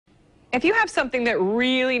If you have something that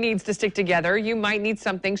really needs to stick together, you might need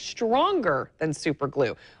something stronger than super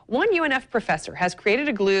glue. One UNF professor has created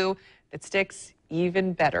a glue that sticks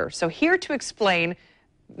even better. So here to explain,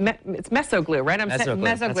 it's MesoGlue, right?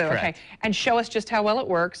 MesoGlue, that's correct. Okay. And show us just how well it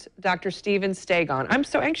works, Dr. Steven Stagon. I'm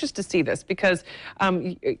so anxious to see this because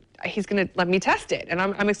he's going to let me test it, and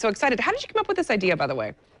I'm so excited. How did you come up with this idea, by the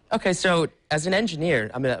way? Okay, so as an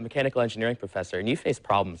engineer, I'm a mechanical engineering professor, and you face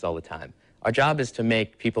problems all the time. Our job is to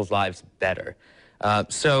make people's lives better.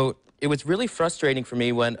 So it was really frustrating for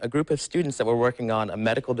me when a group of students that were working on a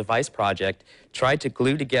medical device project tried to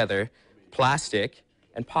glue together plastic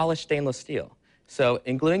and polished stainless steel. So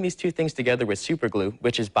in gluing these two things together with super glue,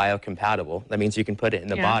 which is biocompatible, that means you can put it in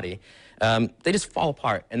the body, they just fall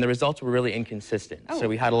apart, and the results were really inconsistent. So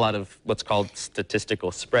we had a lot of what's called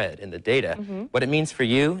statistical spread in the data. What it means for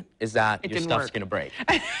you is that your stuff's going to break.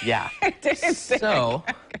 Yeah. So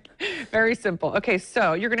very simple. Okay,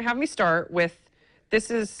 so you're going to have me start with,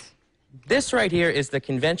 this right here is the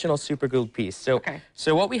conventional super glue piece. So,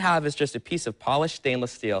 so what we have is just a piece of polished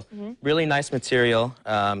stainless steel, really nice material,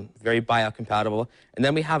 very biocompatible. And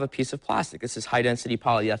then we have a piece of plastic. This is high-density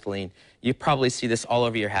polyethylene. You probably see this all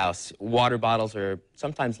over your house. Water bottles are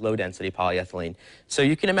sometimes low-density polyethylene. So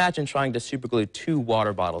you can imagine trying to super glue 2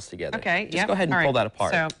 water bottles together. Okay, just go ahead and pull that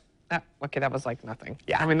apart. So, okay, that was like nothing.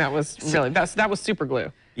 Yeah. I mean, that was really, that was super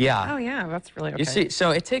glue. Yeah. Oh, yeah, that's really okay. You see,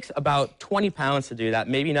 so it takes about 20 pounds to do that,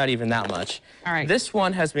 maybe not even that much. All right. This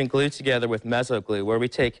one has been glued together with MesoGlue, where we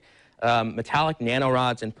take metallic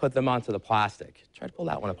nanorods and put them onto the plastic. Try to pull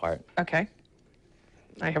that one apart. Okay.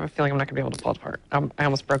 I have a feeling I'm not going to be able to pull it apart. I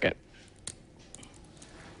almost broke it.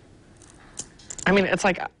 I mean, it's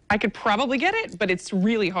like, I could probably get it, but it's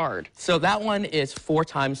really hard. So that one is 4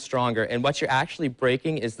 times stronger, and what you're actually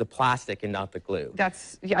breaking is the plastic and not the glue. Yeah,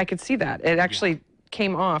 I could see that. It actually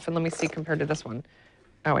came off, and let me see compared to this one.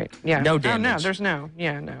 Oh, wait, yeah. No damage. Oh, no, there's no,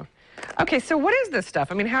 no. Okay, so what is this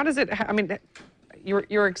stuff? I mean, how does it, I mean,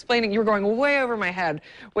 you're explaining, you're going way over my head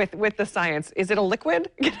with the science. Is it a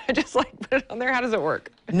liquid? Can I just like put it on there? How does it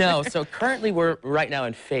work? No, so currently we're right now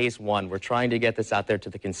in phase 1. We're trying to get this out there to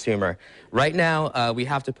the consumer. Right now, we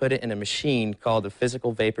have to put it in a machine called a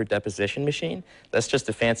physical vapor deposition machine. That's just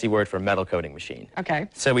a fancy word for metal coating machine. Okay.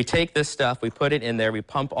 So we take this stuff, we put it in there, we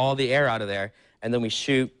pump all the air out of there, and then we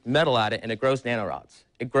shoot metal at it, and it grows nanorods.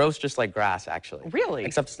 It grows just like grass, actually. Really?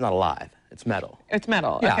 Except it's not alive. It's metal. It's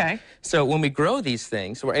metal, yeah. Okay. So when we grow these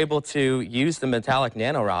things, we're able to use the metallic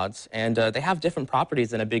nanorods, and they have different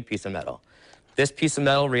properties than a big piece of metal. This piece of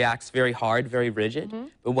metal reacts very hard, very rigid,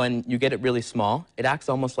 but when you get it really small, it acts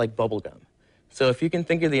almost like bubble gum. So if you can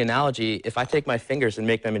think of the analogy, if I take my fingers and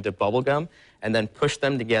make them into bubble gum and then push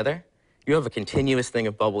them together, you have a continuous thing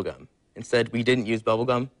of bubble gum. Instead, we didn't use bubble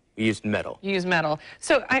gum. We used metal. You use metal.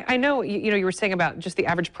 So I know, you were saying about just the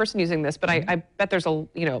average person using this, but I bet there's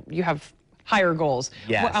you have higher goals.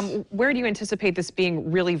 Yes. Where do you anticipate this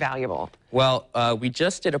being really valuable? Well, we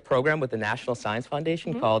just did a program with the National Science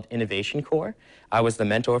Foundation called Innovation Core. I was the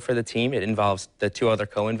mentor for the team. It involves the 2 other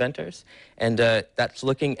co-inventors, and that's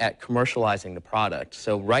looking at commercializing the product.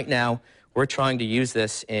 So right now, we're trying to use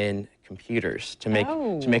this in computers to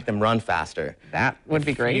make them run faster. That would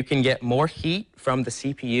be great. You can get more heat from the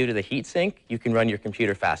CPU to the heatsink. You can run your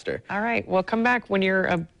computer faster. All right. Well, come back when you're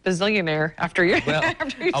a bazillionaire after you. Well,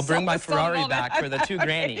 after you I'll bring my Ferrari back for the 2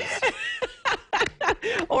 grannies.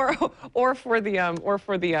 or for the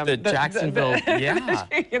Jacksonville,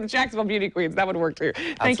 the Jacksonville Beauty Queens. That would work too.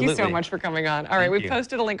 Thank you so much for coming on. All right, we've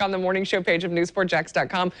posted a link on the morning show page of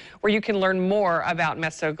news4jax.com where you can learn more about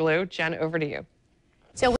MesoGlue. Jen, over to you.